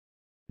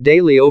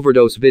Daily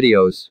Overdose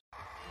videos.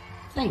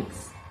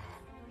 Thanks.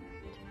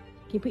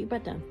 Can you put your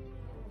butt down?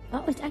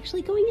 Oh, it's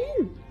actually going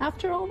in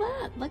after all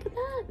that. Look at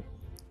that.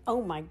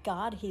 Oh my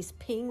God, he's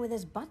peeing with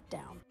his butt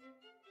down.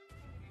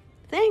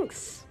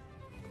 Thanks.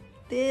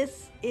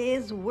 This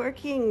is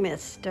working,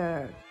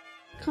 mister.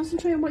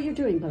 Concentrate on what you're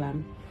doing,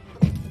 Balam.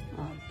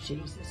 Oh,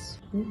 Jesus.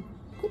 Good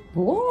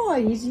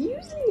boy, he's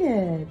using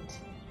it.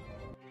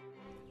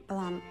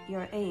 Balam,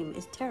 your aim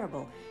is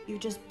terrible. You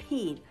just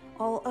peed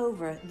all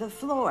over the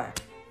floor.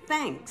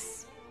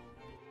 Thanks.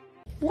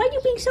 Why are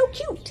you being so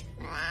cute?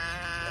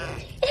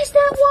 Is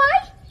that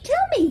why?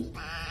 Tell me.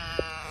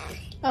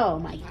 Oh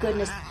my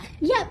goodness.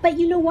 Yeah, but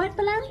you know what,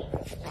 Balam?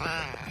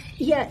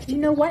 Yeah, you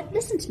know what?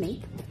 Listen to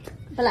me.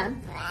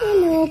 Balam.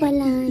 Hello,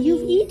 Balam.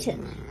 You've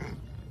eaten.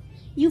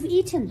 You've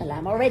eaten,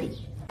 Balam,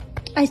 already.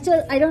 I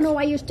don't know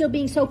why you're still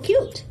being so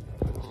cute.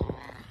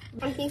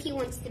 I think he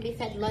wants to be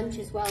fed lunch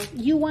as well.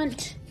 You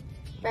want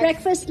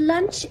breakfast,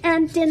 lunch,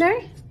 and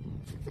dinner?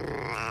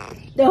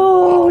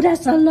 Oh,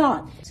 that's a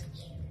lot.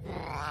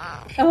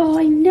 Oh,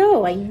 I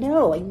know.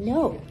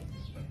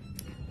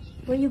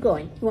 Where are you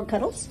going? You want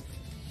cuddles?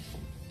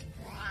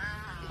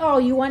 Oh,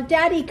 you want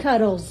daddy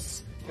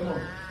cuddles.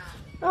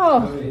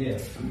 Oh. Over here.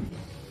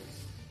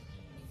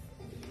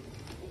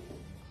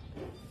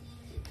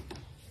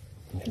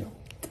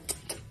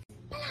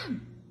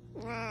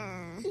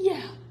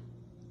 Yeah.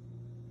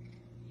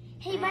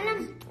 Hey,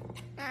 Balam.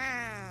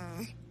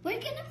 We're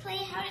gonna play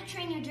How to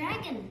Train Your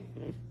Dragon.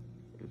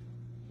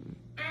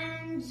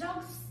 And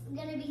Zog's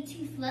gonna be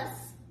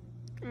Toothless.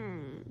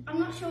 I'm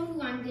not sure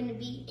who I'm gonna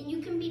be. And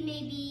you can be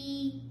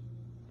maybe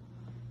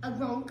a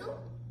Bronco.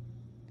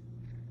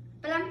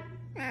 Balam,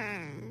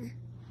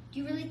 do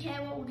you really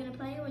care what we're gonna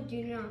play or do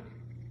you not?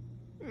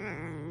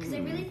 Because I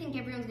really think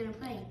everyone's gonna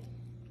play.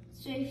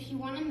 So if you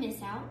wanna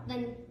miss out,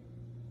 then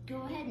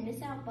go ahead and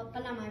miss out. But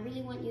Balam, I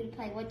really want you to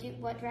play. What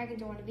dragon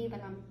do you want to be,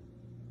 Balam?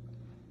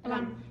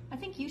 Balam, I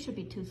think you should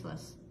be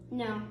Toothless.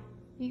 No.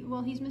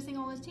 Well, he's missing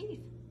all his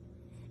teeth.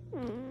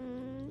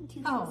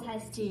 Toothless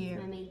has teeth,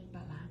 Mummy.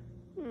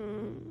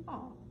 Balam.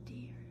 Oh,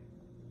 dear.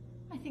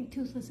 I think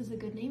Toothless is a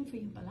good name for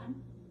you, Balam.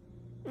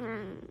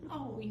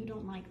 Oh, you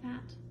don't like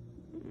that?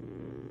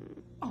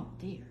 Oh,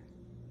 dear.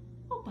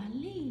 Oh,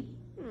 Bali.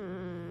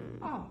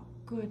 Oh,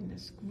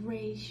 goodness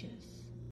gracious.